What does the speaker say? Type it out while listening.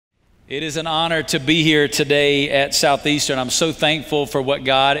It is an honor to be here today at Southeastern. I'm so thankful for what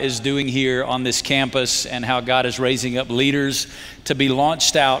God is doing here on this campus and how God is raising up leaders to be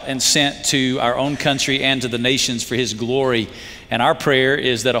launched out and sent to our own country and to the nations for His glory. And our prayer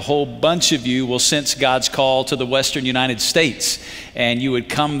is that a whole bunch of you will sense God's call to the Western United States and you would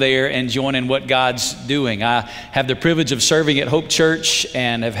come there and join in what God's doing. I have the privilege of serving at Hope Church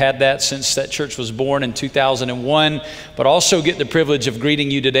and have had that since that church was born in 2001, but also get the privilege of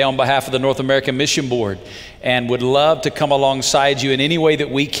greeting you today on behalf of the North American Mission Board, and would love to come alongside you in any way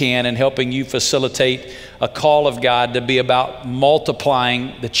that we can in helping you facilitate a call of God to be about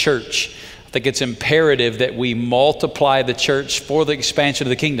multiplying the church. I think it's imperative that we multiply the church for the expansion of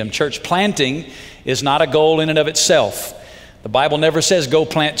the kingdom. Church planting is not a goal in and of itself. The Bible never says go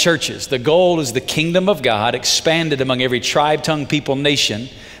plant churches. The goal is the kingdom of God expanded among every tribe, tongue, people, nation.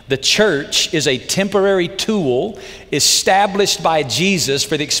 The church is a temporary tool established by Jesus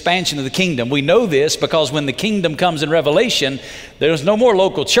for the expansion of the kingdom. We know this because when the kingdom comes in Revelation, there's no more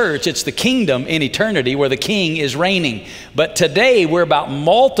local church. It's the kingdom in eternity where the king is reigning. But today we're about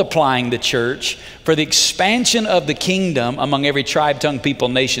multiplying the church for the expansion of the kingdom among every tribe, tongue, people,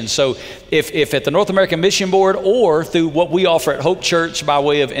 nation. So if at the North American Mission Board or through what we offer at Hope Church by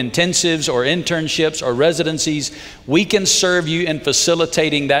way of intensives or internships or residencies, we can serve you in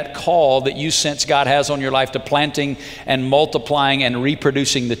facilitating that call that you sense God has on your life to planting and multiplying and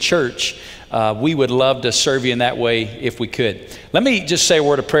reproducing the church. We would love to serve you in that way if we could. Let me just say a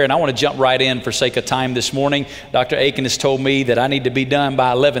word of prayer, and I want to jump right in for sake of time this morning. Dr. Aiken has told me that I need to be done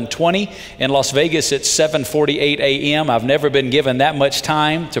by 11:20. In Las Vegas, it's 7:48 a.m. I've never been given that much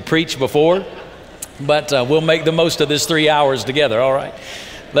time to preach before, but we'll make the most of this 3 hours together, all right?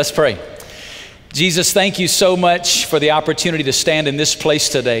 Let's pray. Jesus, thank you so much for the opportunity to stand in this place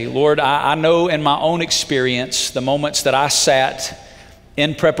today. Lord, I know in my own experience the moments that I sat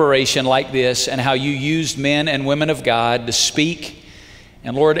in preparation like this and how you used men and women of God to speak.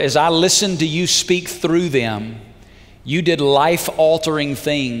 And Lord, as I listened to you speak through them, you did life-altering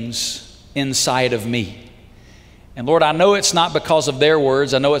things inside of me. And Lord, I know it's not because of their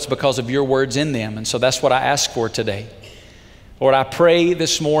words. I know it's because of your words in them. And so that's what I ask for today. Lord, I pray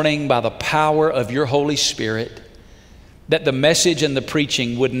this morning by the power of your Holy Spirit that the message and the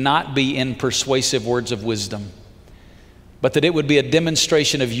preaching would not be in persuasive words of wisdom, but that it would be a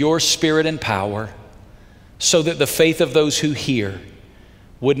demonstration of your Spirit and power so that the faith of those who hear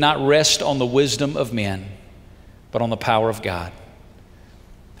would not rest on the wisdom of men, but on the power of God.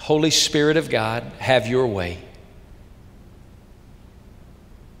 Holy Spirit of God, have your way.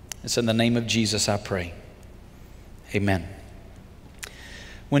 It's in the name of Jesus I pray. Amen.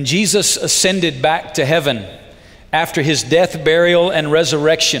 When Jesus ascended back to heaven after his death, burial, and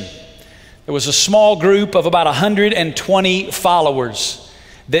resurrection, there was a small group of about 120 followers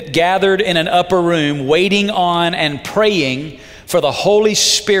that gathered in an upper room waiting on and praying for the Holy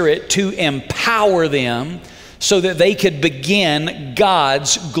Spirit to empower them so that they could begin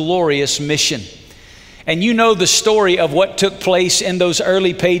God's glorious mission. And you know the story of what took place in those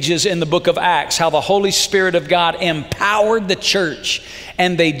early pages in the book of Acts, how the Holy Spirit of God empowered the church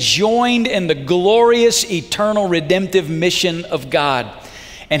and they joined in the glorious, eternal, redemptive mission of God.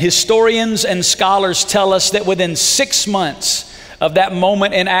 And historians and scholars tell us that within 6 months of that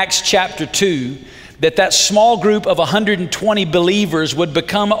moment in Acts chapter 2, that small group of 120 believers would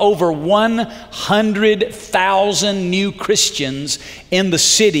become over 100,000 new Christians in the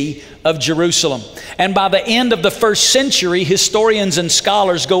city of Jerusalem. And by the end of the first century, historians and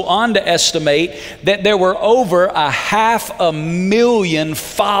scholars go on to estimate that there were over 500,000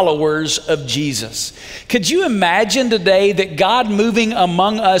 followers of Jesus. Could you imagine today that God moving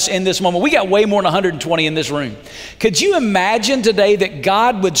among us in this moment? We got way more than 120 in this room. Could you imagine today that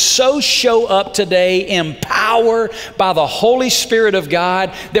God would so show up today in power by the Holy Spirit of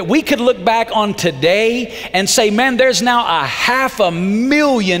God that we could look back on today and say, man, there's now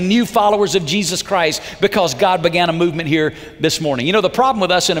 500,000 new followers of Jesus Christ because God began a movement here this morning. You know, the problem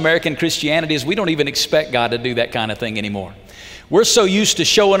with us in American Christianity is we don't even expect God to do that kind of thing anymore. We're so used to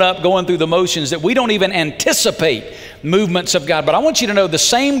showing up, going through the motions that we don't even anticipate movements of God. But I want you to know the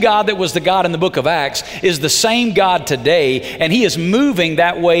same God that was the God in the book of Acts is the same God today, and He is moving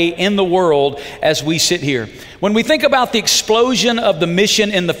that way in the world as we sit here. When we think about the explosion of the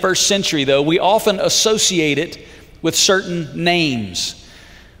mission in the first century, though, we often associate it with certain names.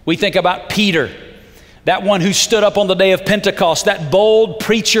 We think about Peter, that one who stood up on the day of Pentecost, that bold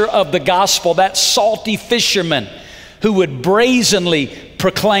preacher of the gospel, that salty fisherman who would brazenly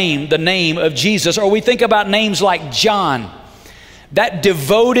proclaim the name of Jesus. Or we think about names like John, that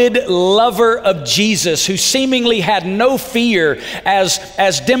devoted lover of Jesus who seemingly had no fear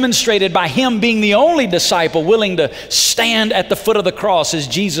as demonstrated by him being the only disciple willing to stand at the foot of the cross as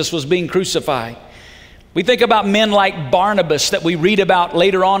Jesus was being crucified. We think about men like Barnabas that we read about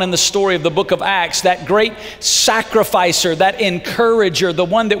later on in the story of the book of Acts, that great sacrificer, that encourager, the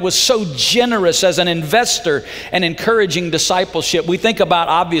one that was so generous as an investor and encouraging discipleship. We think about,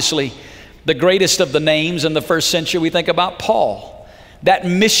 obviously, the greatest of the names in the first century. We think about Paul, that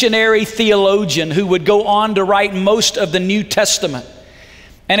missionary theologian who would go on to write most of the New Testament.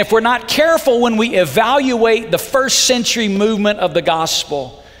 And if we're not careful when we evaluate the first century movement of the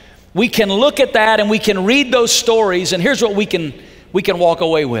gospel, we can look at that and we can read those stories, and here's what we can walk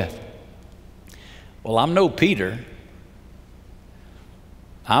away with. Well, I'm no Peter.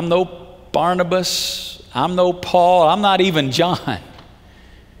 I'm no Barnabas. I'm no Paul. I'm not even John.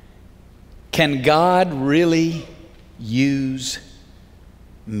 Can God really use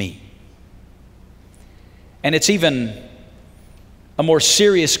me? And it's even a more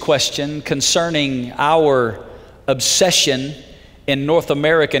serious question concerning our obsession in North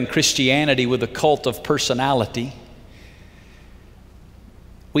American Christianity with a cult of personality.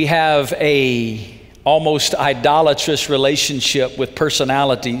 We have a almost idolatrous relationship with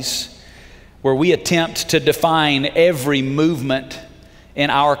personalities where we attempt to define every movement in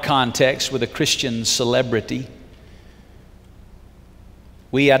our context with a Christian celebrity.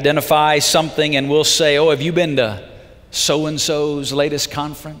 We identify something and we'll say, oh, have you been to so-and-so's latest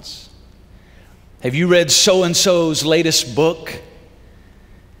conference? Have you read so-and-so's latest book?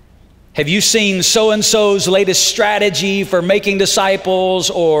 Have you seen so-and-so's latest strategy for making disciples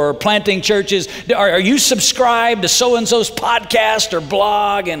or planting churches? Are you subscribed to so-and-so's podcast or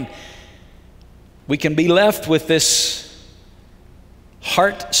blog? And we can be left with this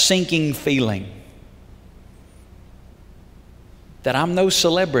heart-sinking feeling that I'm no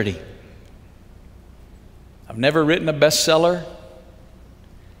celebrity. I've never written a bestseller.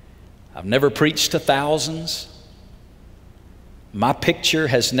 I've never preached to thousands. My picture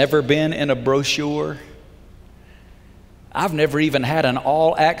has never been in a brochure. I've never even had an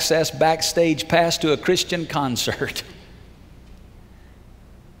all-access backstage pass to a Christian concert.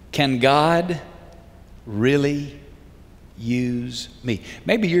 Can God really use me?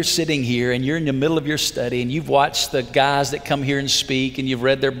 Maybe you're sitting here and you're in the middle of your study and you've watched the guys that come here and speak and you've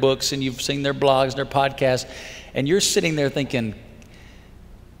read their books and you've seen their blogs and their podcasts, and you're sitting there thinking,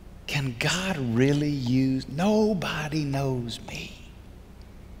 can God really use? Nobody knows me.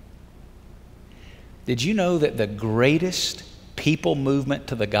 Did you know that the greatest people movement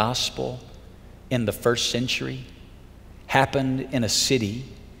to the gospel in the first century happened in a city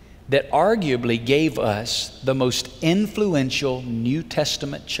that arguably gave us the most influential New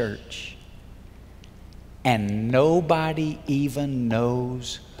Testament church, and nobody even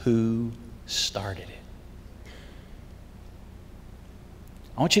knows who started it?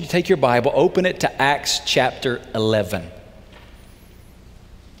 I want you to take your Bible, open it to Acts chapter 11.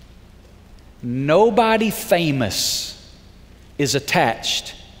 Nobody famous is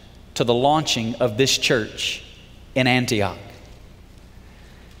attached to the launching of this church in Antioch.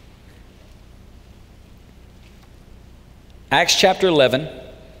 Acts chapter 11.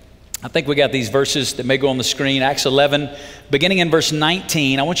 I think we got these verses that may go on the screen. Acts 11, beginning in verse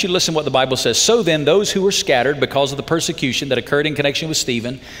 19. I want you to listen to what the Bible says. So then, those who were scattered because of the persecution that occurred in connection with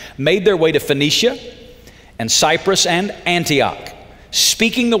Stephen made their way to Phoenicia and Cyprus and Antioch,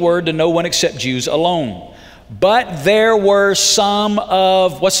 speaking the word to no one except Jews alone. But there were some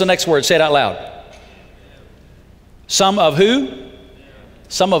of, what's the next word? Say it out loud. Some of who?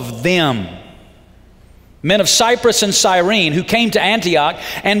 Some of them. Men of Cyprus and Cyrene, who came to Antioch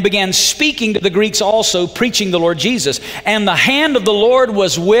and began speaking to the Greeks also, preaching the Lord Jesus. And the hand of the Lord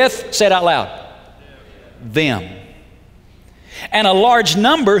was with, say it out loud, them. And a large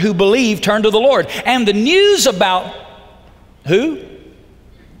number who believed turned to the Lord. And the news about who?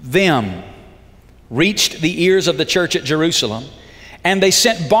 Them reached the ears of the church at Jerusalem. And they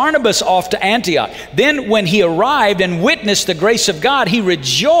sent Barnabas off to Antioch. Then when he arrived and witnessed the grace of God, he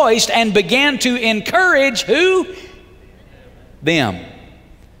rejoiced and began to encourage who? Them.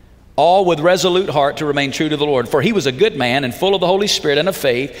 All with resolute heart to remain true to the Lord. For he was a good man and full of the Holy Spirit and of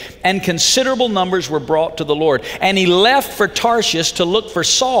faith, and considerable numbers were brought to the Lord. And he left for Tarshish to look for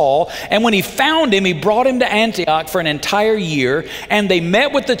Saul, and when he found him, he brought him to Antioch for an entire year, and they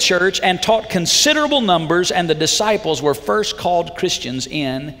met with the church and taught considerable numbers, and the disciples were first called Christians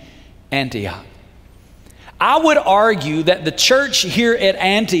in Antioch. I would argue that the church here at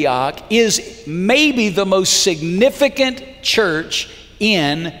Antioch is maybe the most significant church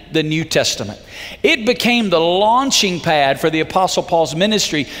in the New Testament. It became the launching pad for the Apostle Paul's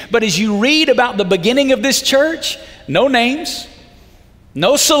ministry. But as you read about the beginning of this church, no names,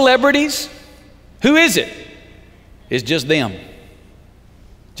 no celebrities. Who is it? It's just them.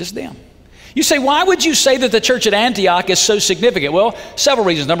 Just them. You say, why would you say that the church at Antioch is so significant? Well, several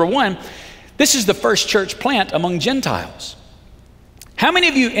reasons. Number one, this is the first church plant among Gentiles. How many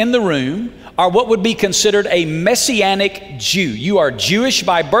of you in the room are what would be considered a Messianic Jew? You are Jewish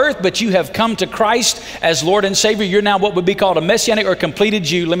by birth, but you have come to Christ as Lord and Savior. You're now what would be called a Messianic or completed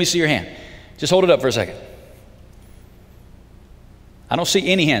Jew. Let me see your hand. Just hold it up for a second. I don't see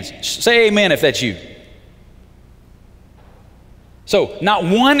any hands. Say amen if that's you. So, not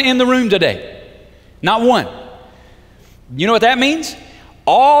one in the room today. Not one. You know what that means?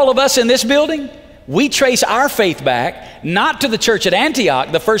 All of us in this building, we trace our faith back, not to the church at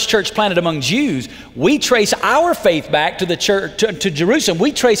Antioch, the first church planted among Jews. We trace our faith back to the church, to Jerusalem.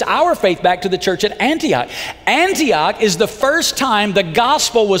 We trace our faith back to the church at Antioch. Antioch is the first time the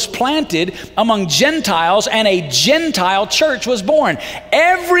gospel was planted among Gentiles and a Gentile church was born.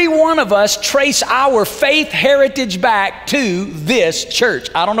 Every one of us trace our faith heritage back to this church.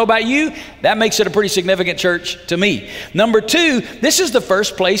 I don't know about you, that makes it a pretty significant church to me. Number two, this is the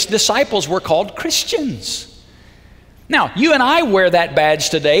first place disciples were called Christians. Now, you and I wear that badge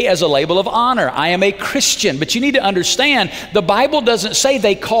today as a label of honor. I am a Christian. But you need to understand, the Bible doesn't say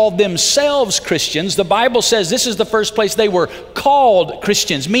they called themselves Christians. The Bible says this is the first place they were called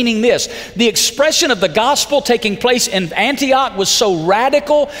Christians, meaning this: the expression of the gospel taking place in Antioch was so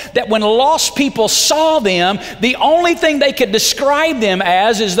radical that when lost people saw them, the only thing they could describe them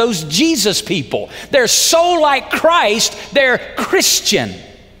as is those Jesus people. They're so like Christ, they're Christian.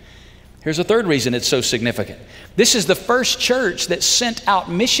 Here's a third reason it's so significant. This is the first church that sent out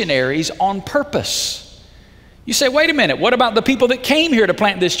missionaries on purpose. You say, wait a minute, what about the people that came here to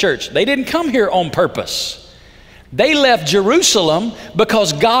plant this church? They didn't come here on purpose. They left Jerusalem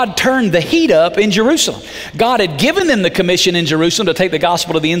because God turned the heat up in Jerusalem. God had given them the commission in Jerusalem to take the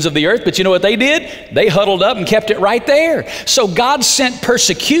gospel to the ends of the earth, but you know what they did? They huddled up and kept it right there. So God sent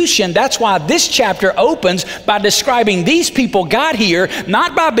persecution. That's why this chapter opens by describing these people got here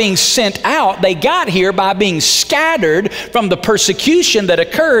not by being sent out. They got here by being scattered from the persecution that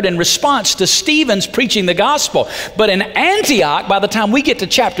occurred in response to Stephen's preaching the gospel. But in Antioch, by the time we get to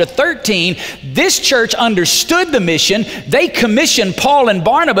chapter 13, this church understood the mission. They commission Paul and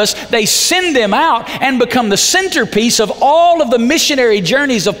Barnabas. They send them out and become the centerpiece of all of the missionary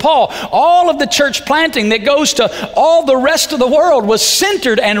journeys of Paul. All of the church planting that goes to all the rest of the world was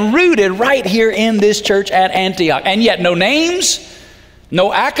centered and rooted right here in this church at Antioch. And yet no names,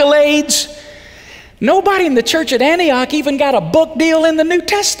 no accolades. Nobody in the church at Antioch even got a book deal in the New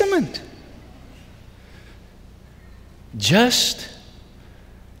Testament. Just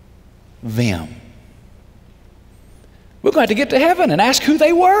them. We're going to get to heaven and ask who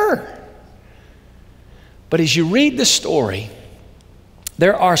they were. But as you read the story,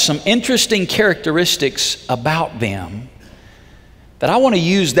 there are some interesting characteristics about them that I want to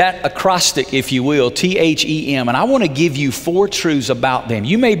use that acrostic, if you will, T-H-E-M, and I want to give you 4 truths about them.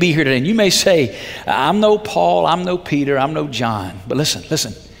 You may be here today and you may say, I'm no Paul, I'm no Peter, I'm no John. But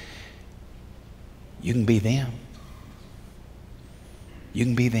listen, you can be them. You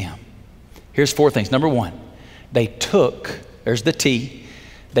can be them. Here's 4 things. Number 1. They took, there's the T,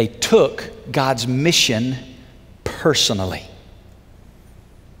 they took God's mission personally.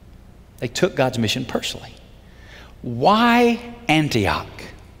 They took God's mission personally. Why Antioch?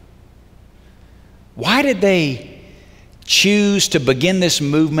 Why did they choose to begin this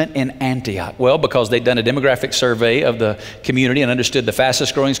movement in Antioch? Well, because they'd done a demographic survey of the community and understood the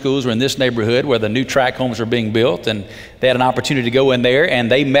fastest growing schools were in this neighborhood where the new tract homes were being built, and they had an opportunity to go in there, and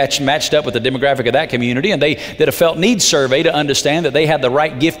they matched up with the demographic of that community, and they did a felt needs survey to understand that they had the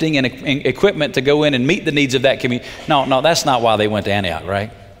right gifting and equipment to go in and meet the needs of that community. No, that's not why they went to Antioch,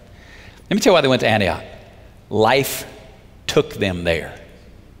 right? Let me tell you why they went to Antioch. Life took them there.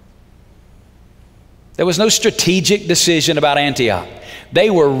 There was no strategic decision about Antioch. They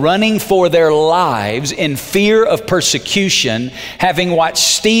were running for their lives in fear of persecution, having watched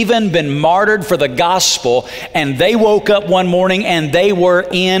Stephen been martyred for the gospel, and they woke up one morning and they were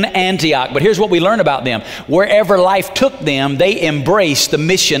in Antioch. But here's what we learn about them. Wherever life took them, they embraced the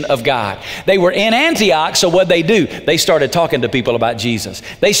mission of God. They were in Antioch, so what'd they do? They started talking to people about Jesus.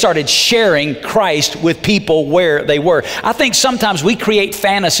 They started sharing Christ with people where they were. I think sometimes we create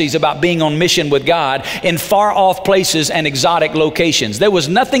fantasies about being on mission with God in far off places and exotic locations. conditions. There was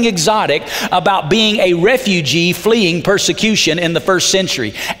nothing exotic about being a refugee fleeing persecution in the first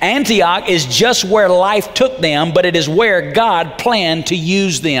century. Antioch is just where life took them, but it is where God planned to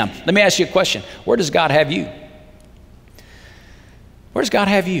use them. Let me ask you a question. Where does God have you? Where does God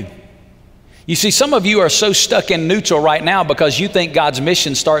have you? You see, some of you are so stuck in neutral right now because you think God's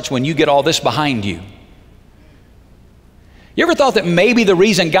mission starts when you get all this behind you. You ever thought that maybe the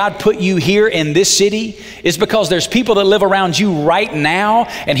reason God put you here in this city is because there's people that live around you right now,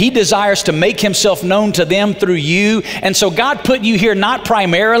 and He desires to make Himself known to them through you? And so God put you here not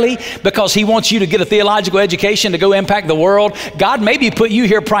primarily because He wants you to get a theological education to go impact the world. God maybe put you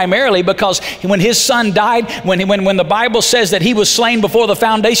here primarily because when His Son died, when the Bible says that He was slain before the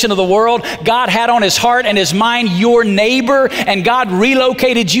foundation of the world, God had on His heart and His mind your neighbor, and God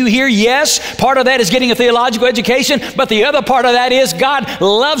relocated you here. Yes, part of that is getting a theological education, but the other part of that is God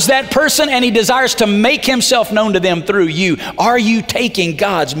loves that person and He desires to make Himself known to them through you. Are you taking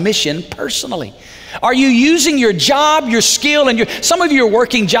God's mission personally? Are you using your job, your skill, and some of you are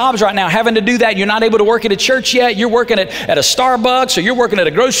working jobs right now, having to do that. You're not able to work at a church yet. You're working at a Starbucks, or you're working at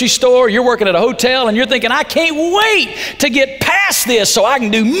a grocery store, or you're working at a hotel, and you're thinking, I can't wait to get past this so I can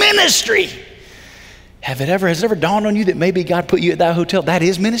do ministry. Has it ever dawned on you that maybe God put you at that hotel? That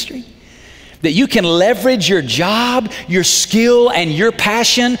is ministry? That you can leverage your job, your skill, and your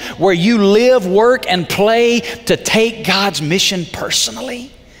passion where you live, work, and play to take God's mission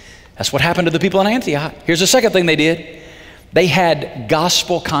personally. That's what happened to the people in Antioch. Here's the second thing they did. They had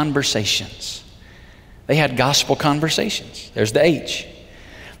gospel conversations. They had gospel conversations. There's the H.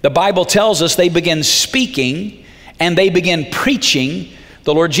 The Bible tells us they began speaking and they began preaching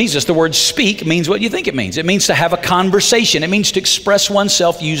the Lord Jesus. The word speak means what you think it means. It means to have a conversation. It means to express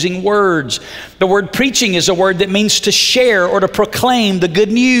oneself using words. The word preaching is a word that means to share or to proclaim the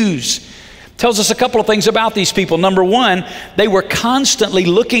good news. It tells us a couple of things about these people. Number one, they were constantly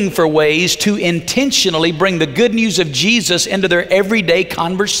looking for ways to intentionally bring the good news of Jesus into their everyday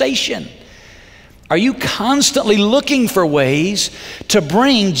conversation. Are you constantly looking for ways to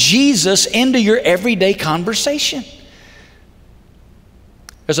bring Jesus into your everyday conversation?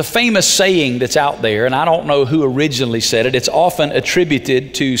 There's a famous saying that's out there, and I don't know who originally said it. It's often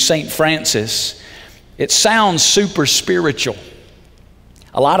attributed to St. Francis. It sounds super spiritual.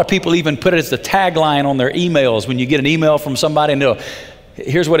 A lot of people even put it as the tagline on their emails when you get an email from somebody, and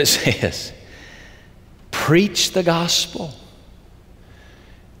here's what it says. Preach the gospel.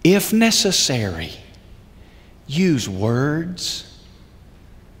 If necessary, use words.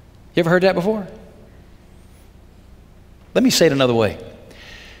 You ever heard that before? Let me say it another way.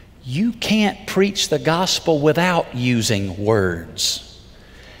 You can't preach the gospel without using words.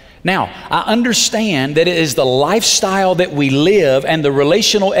 Now, I understand that it is the lifestyle that we live and the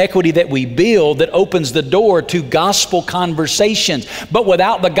relational equity that we build that opens the door to gospel conversations. But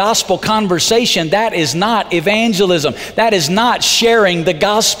without the gospel conversation, that is not evangelism. That is not sharing the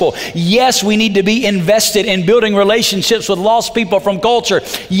gospel. Yes, we need to be invested in building relationships with lost people from culture.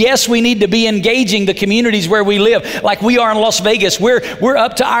 Yes, we need to be engaging the communities where we live. Like we are in Las Vegas. We're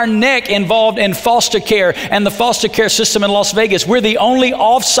up to our neck involved in foster care and the foster care system in Las Vegas. We're the only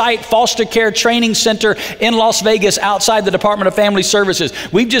off-site foster care training center in Las Vegas outside the Department of Family Services.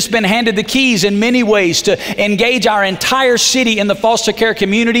 We've just been handed the keys in many ways to engage our entire city in the foster care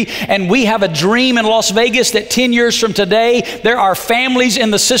community, and we have a dream in Las Vegas that 10 years from today, there are families in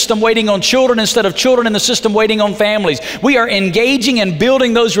the system waiting on children instead of children in the system waiting on families. We are engaging and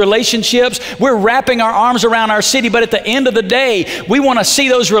building those relationships. We're wrapping our arms around our city, but at the end of the day, we want to see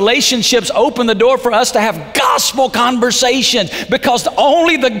those relationships open the door for us to have gospel conversations, because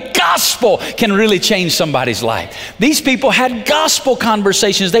only the gospel can really change somebody's life. These people had gospel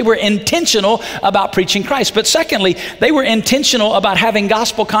conversations. They were intentional about preaching Christ. But secondly, they were intentional about having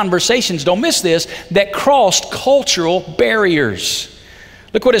gospel conversations, don't miss this, that crossed cultural barriers.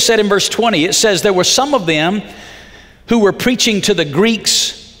 Look what it said in verse 20. It says, there were some of them who were preaching to the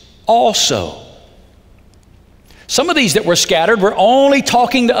Greeks also. Some of these that were scattered were only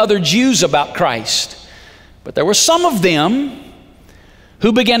talking to other Jews about Christ. But there were some of them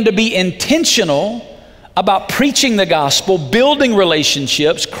who began to be intentional about preaching the gospel, building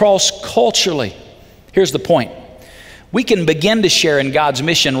relationships cross-culturally. Here's the point. We can begin to share in God's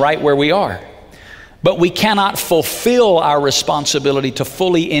mission right where we are, but we cannot fulfill our responsibility to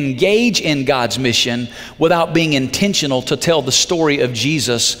fully engage in God's mission without being intentional to tell the story of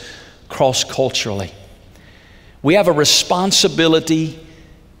Jesus cross-culturally. We have a responsibility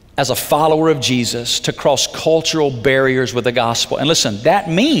as a follower of Jesus to cross cultural barriers with the gospel. And listen, that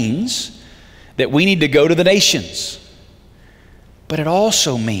means that we need to go to the nations. But it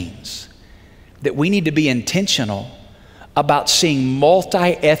also means that we need to be intentional about seeing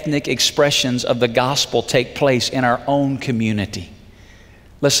multi-ethnic expressions of the gospel take place in our own community.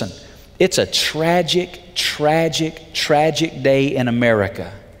 Listen, it's a tragic, tragic, tragic day in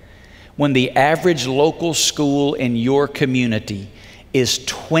America when the average local school in your community is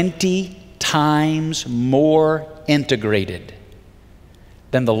 20 times more integrated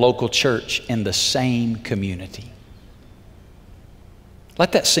than the local church in the same community.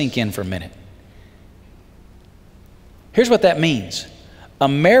 Let that sink in for a minute. Here's what that means.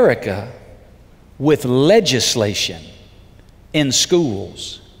 America, with legislation in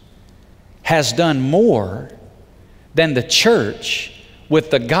schools, has done more than the church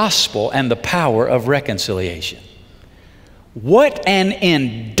with the gospel and the power of reconciliation. What an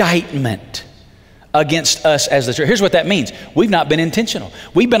indictment against us as the church. Here's what that means. We've not been intentional.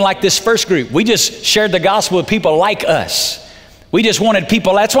 We've been like this first group. We just shared the gospel with people like us. We just wanted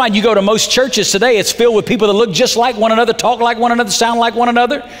people. That's why you go to most churches today, it's filled with people that look just like one another, talk like one another, sound like one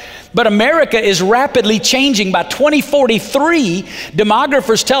another. But America is rapidly changing. By 2043,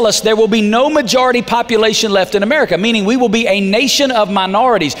 demographers tell us there will be no majority population left in America, meaning we will be a nation of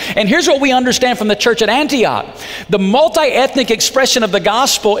minorities. And here's what we understand from the church at Antioch. The multi-ethnic expression of the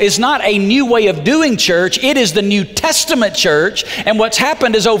gospel is not a new way of doing church. It is the New Testament church. And what's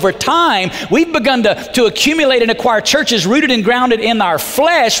happened is over time, we've begun to accumulate and acquire churches rooted and grounded in our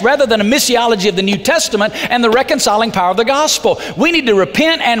flesh rather than a missiology of the New Testament and the reconciling power of the gospel. We need to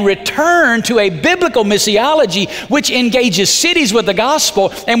repent and return to a biblical missiology which engages cities with the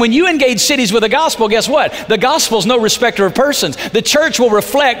gospel. And when you engage cities with the gospel, guess what? The gospel's no respecter of persons. The church will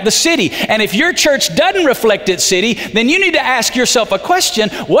reflect the city. And if your church doesn't reflect its city, then you need to ask yourself a question: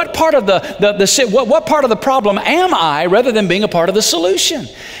 what part of what part of the problem am I, rather than being a part of the solution?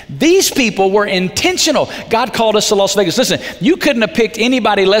 These people were intentional. God called us to Las Vegas. Listen, you couldn't have picked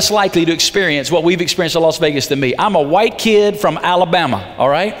anybody less likely to experience what we've experienced in Las Vegas than me. I'm a white kid from Alabama, all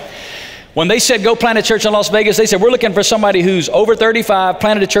right? When they said go plant a church in Las Vegas, they said we're looking for somebody who's over 35,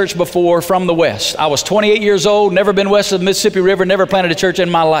 planted a church before, from the West. I was 28 years old, never been west of the Mississippi River, never planted a church in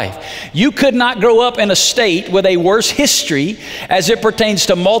my life. You could not grow up in a state with a worse history as it pertains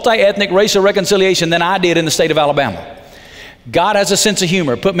to multi-ethnic racial reconciliation than I did in the state of Alabama. God has a sense of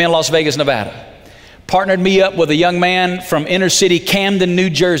humor. Put me in Las Vegas, Nevada. Partnered me up with a young man from inner city Camden, New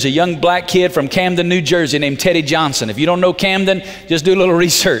Jersey, a young black kid from Camden, New Jersey named Teddy Johnson. If you don't know Camden, just do a little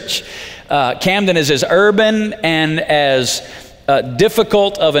research. Camden is as urban and as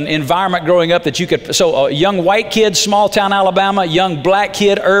difficult of an environment growing up that you could. So a young white kid, small town Alabama, young black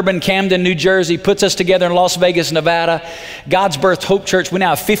kid, urban Camden, New Jersey, puts us together in Las Vegas, Nevada. God's Birth Hope Church. We now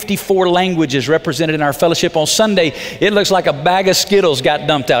have 54 languages represented in our fellowship. On Sunday, it looks like a bag of Skittles got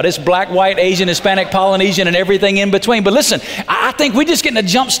dumped out. It's black, white, Asian, Hispanic, Polynesian, and everything in between. But listen, I think we're just getting a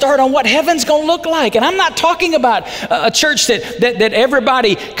jump start on what heaven's going to look like. And I'm not talking about a church that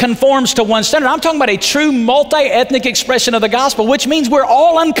everybody conforms to one standard. I'm talking about a true multi-ethnic expression of the gospel, which means we're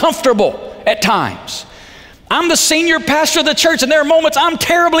all uncomfortable at times. I'm the senior pastor of the church, and there are moments I'm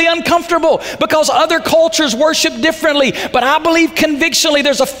terribly uncomfortable because other cultures worship differently. But I believe convictionally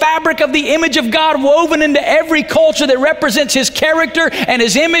there's a fabric of the image of God woven into every culture that represents His character and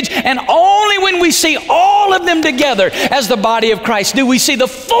His image. And only when we see all of them together as the body of Christ do we see the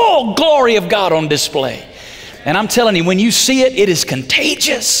full glory of God on display. And I'm telling you, when you see it, it is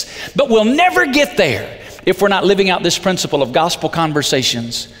contagious. But we'll never get there if we're not living out this principle of gospel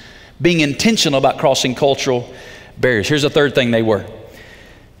conversations, being intentional about crossing cultural barriers. Here's the third thing they were.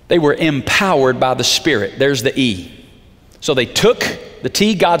 They were empowered by the Spirit. There's the E. So they took the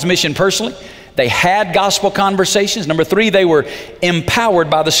T, God's mission personally. They had gospel conversations. Number three, they were empowered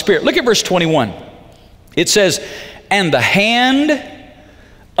by the Spirit. Look at verse 21. It says, and the hand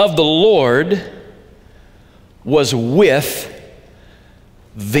of the Lord was with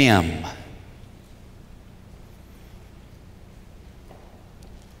them.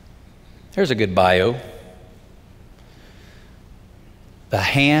 There's a good bio. The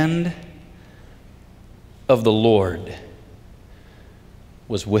hand of the Lord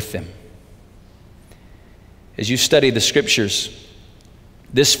was with them. As you study the scriptures,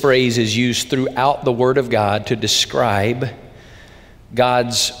 this phrase is used throughout the Word of God to describe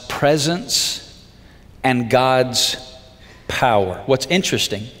God's presence and God's power. What's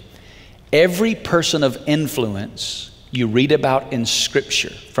interesting, every person of influence you read about in Scripture,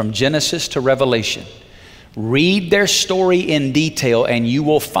 from Genesis to Revelation, read their story in detail and you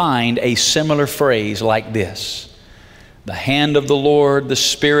will find a similar phrase like this. The hand of the Lord, the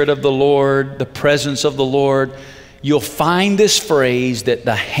Spirit of the Lord, the presence of the Lord. You'll find this phrase that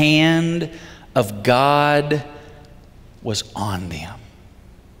the hand of God was on them.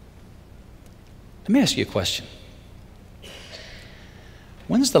 Let me ask you a question.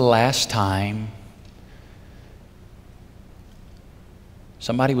 When's the last time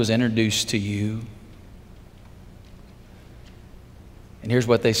somebody was introduced to you and here's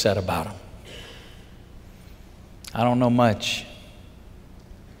what they said about them? I don't know much,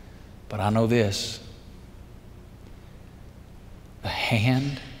 but I know this. The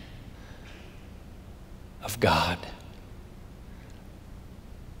hand of God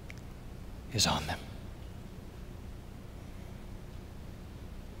is on them.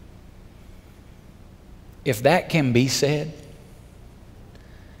 If that can be said,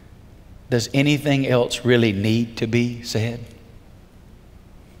 does anything else really need to be said?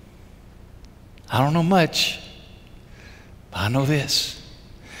 I don't know much, but I know this.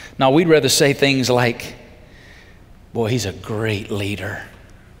 Now, we'd rather say things like, boy, he's a great leader.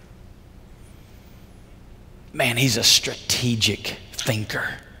 Man, he's a strategic thinker.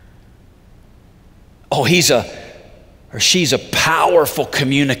 Oh, she's a powerful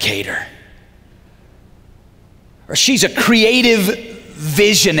communicator. Or she's a creative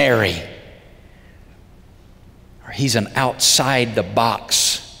visionary. Or he's an outside the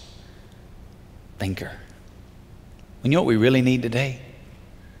box thinker. You know what we really need today?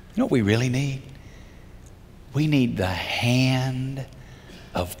 You know what we really need? We need the hand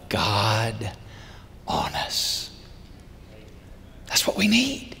of God on us. That's what we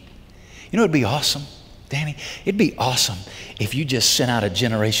need. You know, it'd be awesome, Danny. It'd be awesome if you just sent out a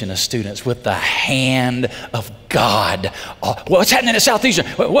generation of students with the hand of God. What's happening at Southeastern?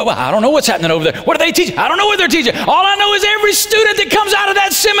 I don't know what's happening over there. What are they teaching? I don't know what they're teaching. All I know is every student that comes out of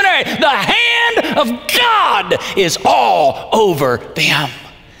that seminary, the hand of God is all over them.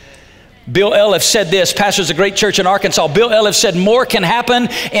 Bill Elliff said this, pastors a great church in Arkansas. Bill Elliff said, more can happen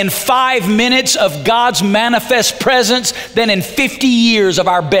in 5 minutes of God's manifest presence than in 50 years of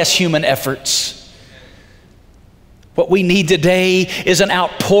our best human efforts. What we need today is an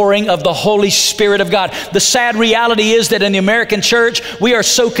outpouring of the Holy Spirit of God. The sad reality is that in the American church, we are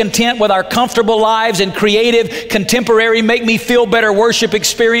so content with our comfortable lives and creative, contemporary, make me feel better worship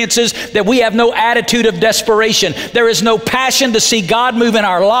experiences that we have no attitude of desperation. There is no passion to see God move in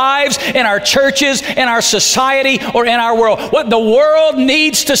our lives, in our churches, in our society, or in our world. What the world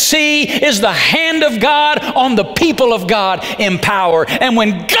needs to see is the hand of God on the people of God in power. And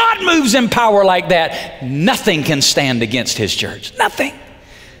when God moves in power like that, nothing can stand against his church. Nothing.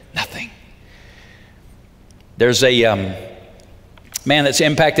 Nothing. There's a man that's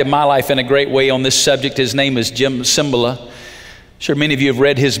impacted my life in a great way on this subject. His name is Jim Cymbala. I'm sure many of you have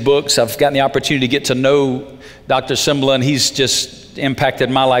read his books. I've gotten the opportunity to get to know Dr. Cymbala, and he's just impacted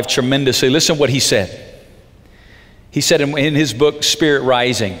my life tremendously. Listen to what he said. He said in his book, Spirit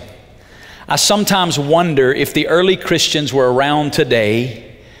Rising, I sometimes wonder if the early Christians were around today,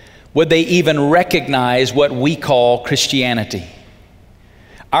 would they even recognize what we call Christianity?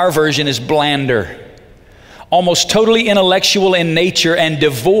 Our version is blander, almost totally intellectual in nature and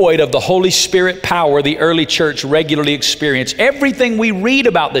devoid of the Holy Spirit power the early church regularly experienced. Everything we read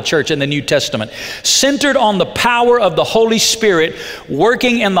about the church in the New Testament centered on the power of the Holy Spirit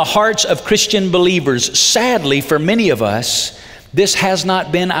working in the hearts of Christian believers. Sadly, for many of us, this has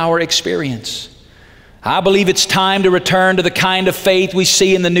not been our experience. I believe it's time to return to the kind of faith we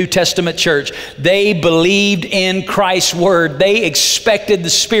see in the New Testament church. They believed in Christ's word. They expected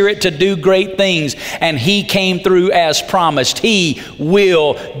the Spirit to do great things, and He came through as promised. He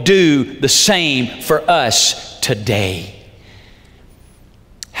will do the same for us today.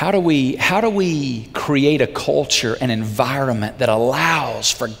 How do we create a culture, an environment that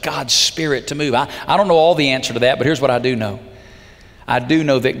allows for God's Spirit to move? I don't know all the answer to that, but here's what I do know. I do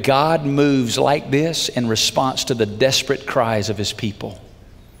know that God moves like this in response to the desperate cries of His people.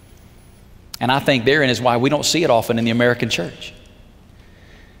 And I think therein is why we don't see it often in the American church.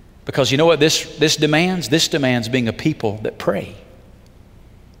 Because you know what this demands? This demands being a people that pray.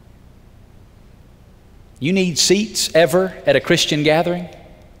 You need seats ever at a Christian gathering?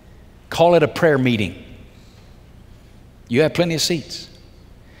 Call it a prayer meeting. You have plenty of seats.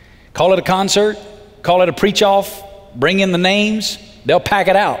 Call it a concert. Call it a preach-off. Bring in the names. They'll pack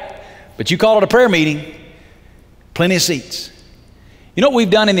it out. But you call it a prayer meeting, plenty of seats. You know what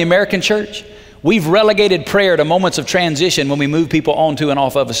we've done in the American church? We've relegated prayer to moments of transition when we move people onto and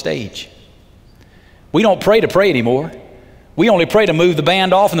off of a stage. We don't pray to pray anymore. We only pray to move the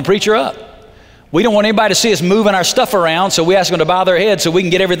band off and the preacher up. We don't want anybody to see us moving our stuff around, so we ask them to bow their heads so we can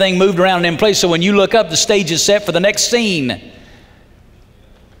get everything moved around and in place, so when you look up, the stage is set for the next scene.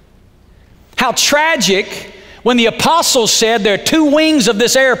 How tragic when the apostles said there are two wings of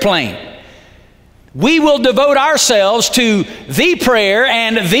this airplane. We will devote ourselves to the prayer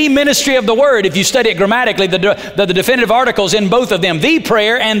and the ministry of the Word. If you study it grammatically, the definitive articles in both of them, the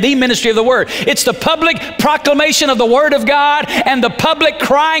prayer and the ministry of the Word. It's the public proclamation of the Word of God and the public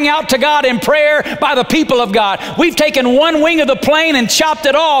crying out to God in prayer by the people of God. We've taken one wing of the plane and chopped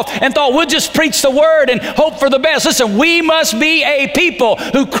it off and thought we'll just preach the Word and hope for the best. Listen, we must be a people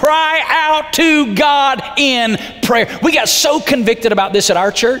who cry out to God in prayer. We got so convicted about this at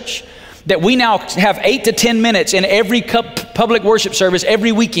our church that we now have 8 to 10 minutes in every public worship service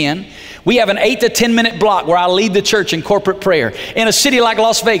every weekend. We have an 8 to 10 minute block where I lead the church in corporate prayer. In a city like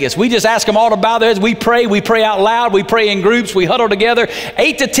Las Vegas, we just ask them all to bow their heads. We pray out loud, we pray in groups, we huddle together.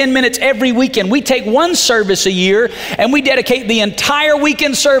 8 to 10 minutes every weekend. We take one service a year and we dedicate the entire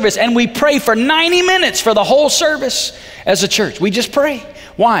weekend service and we pray for 90 minutes for the whole service as a church. We just pray.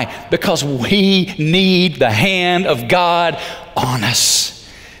 Why? Because we need the hand of God on us.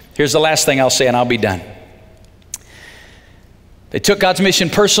 Here's the last thing I'll say and I'll be done. They took God's mission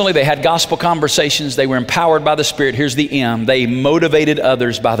personally. They had gospel conversations. They were empowered by the Spirit. Here's the M. They motivated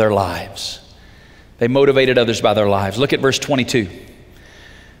others by their lives. They motivated others by their lives. Look at verse 22.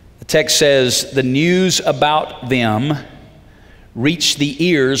 The text says, the news about them reached the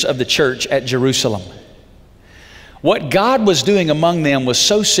ears of the church at Jerusalem. What God was doing among them was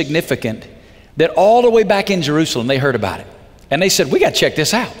so significant that all the way back in Jerusalem, they heard about it. And they said, we got to check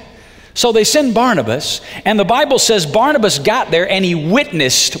this out. So they send Barnabas, and the Bible says Barnabas got there and he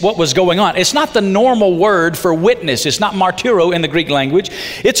witnessed what was going on. It's not the normal word for witness. It's not martyro in the Greek language.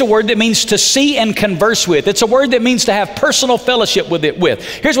 It's a word that means to see and converse with. It's a word that means to have personal fellowship with.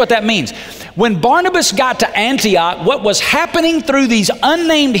 Here's what that means. When Barnabas got to Antioch, what was happening through these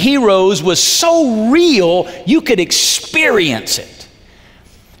unnamed heroes was so real, you could experience it.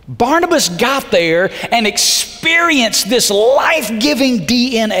 Barnabas got there and experienced this life-giving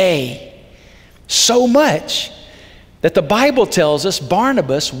DNA so much that the Bible tells us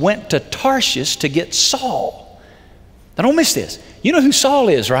Barnabas went to Tarshish to get Saul. Now don't miss this. You know who Saul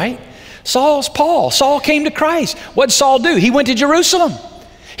is, right? Saul's Paul. Saul came to Christ. What did Saul do? He went to Jerusalem.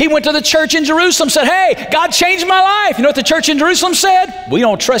 He went to the church in Jerusalem, said, hey, God changed my life. You know what the church in Jerusalem said? We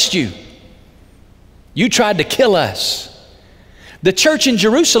don't trust you. You tried to kill us. The church in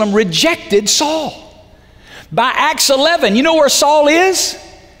Jerusalem rejected Saul. By Acts 11, you know where Saul is?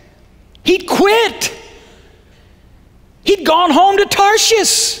 He'd quit. He'd gone home to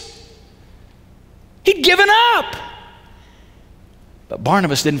Tarshish. He'd given up. But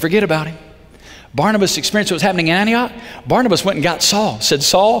Barnabas didn't forget about him. Barnabas experienced what was happening in Antioch. Barnabas went and got Saul. Said,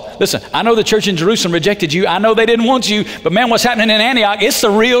 Saul, listen, I know the church in Jerusalem rejected you. I know they didn't want you. But man, what's happening in Antioch, it's the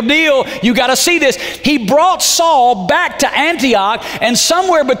real deal. You got to see this. He brought Saul back to Antioch. And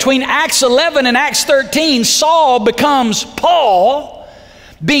somewhere between Acts 11 and Acts 13, Saul becomes Paul,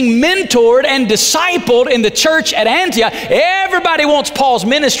 being mentored and discipled in the church at Antioch. Everybody wants Paul's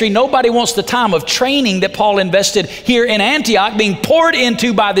ministry. Nobody wants the time of training that Paul invested here in Antioch being poured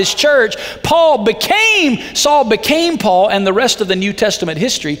into by this church. Saul became Paul, and the rest of the New Testament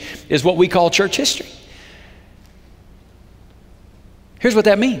history is what we call church history. Here's what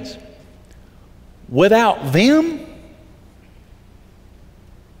that means. Without them,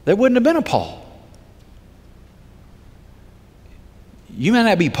 there wouldn't have been a Paul. You may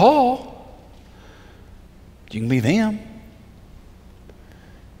not be Paul, you can be them.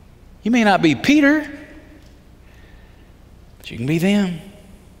 You may not be Peter, but you can be them.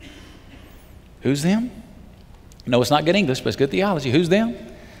 Who's them? No, it's not good English, but it's good theology. Who's them?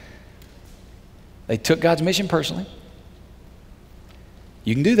 They took God's mission personally.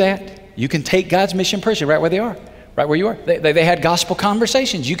 You can do that. You can take God's mission personally right where they are. Right where you are. They had gospel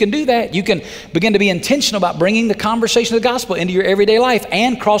conversations. You can do that. You can begin to be intentional about bringing the conversation of the gospel into your everyday life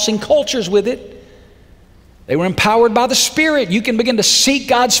and crossing cultures with it. They were empowered by the Spirit. You can begin to seek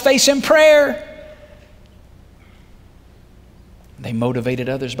God's face in prayer. They motivated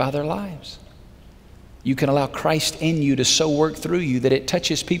others by their lives. You can allow Christ in you to so work through you that it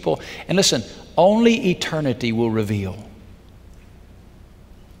touches people. And listen, only eternity will reveal.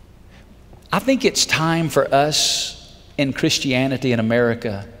 I think it's time for us in Christianity in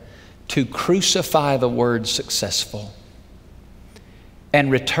America to crucify the word successful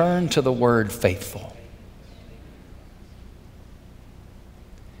and return to the word faithful.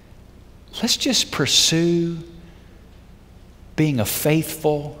 Let's just pursue being a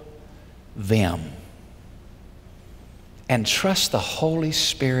faithful them and trust the Holy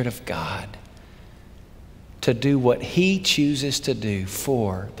Spirit of God to do what He chooses to do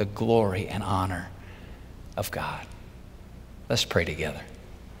for the glory and honor of God. Let's pray together.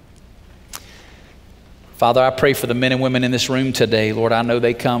 Father, I pray for the men and women in this room today. Lord, I know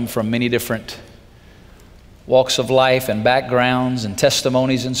they come from many different walks of life and backgrounds and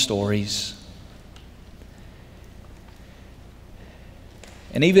testimonies and stories.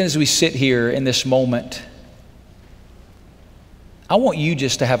 And even as we sit here in this moment, I want you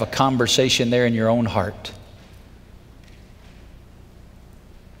just to have a conversation there in your own heart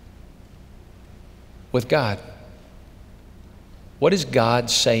with God. What is God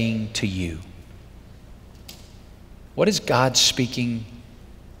saying to you? What is God speaking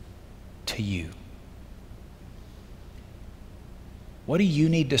to you? What do you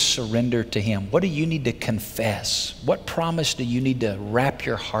need to surrender to Him? What do you need to confess? What promise do you need to wrap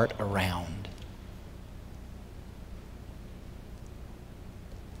your heart around?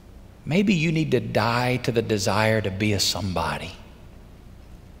 Maybe you need to die to the desire to be a somebody.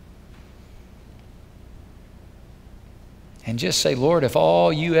 And just say, Lord, if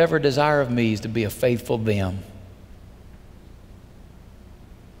all you ever desire of me is to be a faithful them,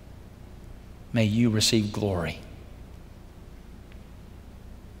 may you receive glory.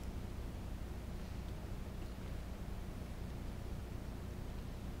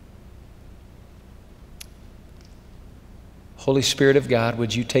 Holy Spirit of God,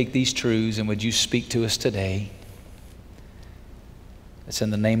 would you take these truths and would you speak to us today? It's in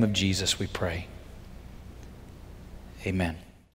the name of Jesus we pray. Amen.